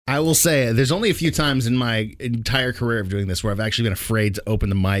I will say there's only a few times in my entire career of doing this where I've actually been afraid to open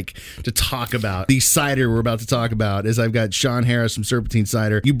the mic to talk about the cider we're about to talk about. As I've got Sean Harris from Serpentine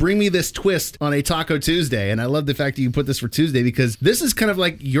Cider. You bring me this twist on a Taco Tuesday, and I love the fact that you put this for Tuesday because this is kind of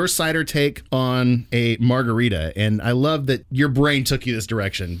like your cider take on a margarita, and I love that your brain took you this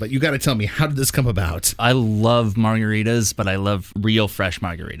direction. But you got to tell me, how did this come about? I love margaritas, but I love real fresh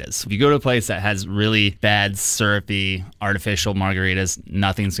margaritas. If you go to a place that has really bad, syrupy, artificial margaritas,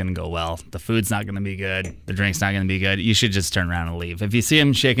 nothing's going to go well. The food's not going to be good. The drink's not going to be good. You should just turn around and leave. If you see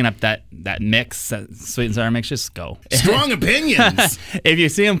them shaking up that mix, that sweet and sour mix, just go. Strong opinions. If you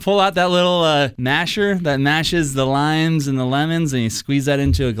see them pull out that little masher that mashes the limes and the lemons and you squeeze that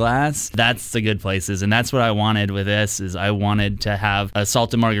into a glass, that's the good places. And that's what I wanted with this, is I wanted to have a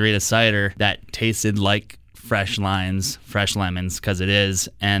salted margarita cider that tasted like fresh limes, fresh lemons, because it is,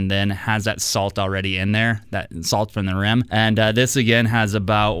 and then has that salt already in there, that salt from the rim. And this again has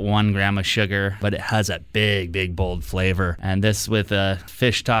about 1 gram of sugar, but it has that big, bold flavor. And this with a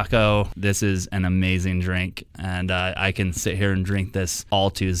fish taco, this is an amazing drink. And I can sit here and drink this all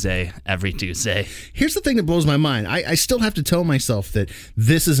Tuesday, every Tuesday. Here's the thing that blows my mind. I still have to tell myself that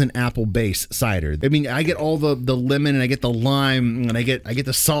this is an apple-based cider. I mean, I get all the lemon and I get the lime and I get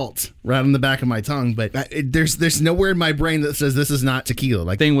the salt right on the back of my tongue, but there's nowhere in my brain that says this is not tequila.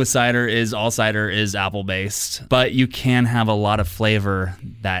 The thing with cider is all cider is apple-based, but you can have a lot of flavor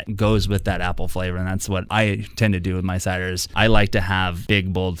that goes with that apple flavor, and that's what I tend to do with my ciders. I like to have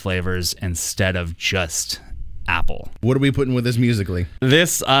big, bold flavors instead of just apple. What are we putting with this musically?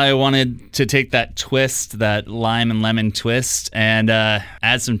 This, I wanted to take that twist, that lime and lemon twist, and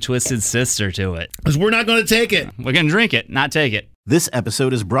add some Twisted Sister to it. Because we're not going to take it. We're going to drink it, not take it. This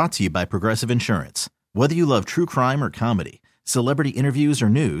episode is brought to you by Progressive Insurance. Whether you love true crime or comedy, celebrity interviews or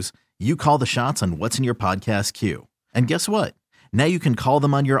news, you call the shots on what's in your podcast queue. And guess what? Now you can call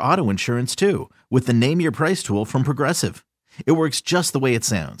them on your auto insurance too, with the Name Your Price tool from Progressive. It works just the way it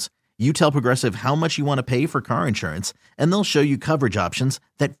sounds. You tell Progressive how much you want to pay for car insurance, and they'll show you coverage options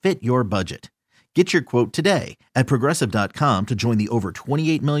that fit your budget. Get your quote today at Progressive.com to join the over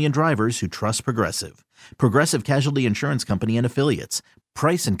 28 million drivers who trust Progressive. Progressive Casualty Insurance Company and Affiliates.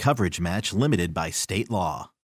 Price and coverage match limited by state law.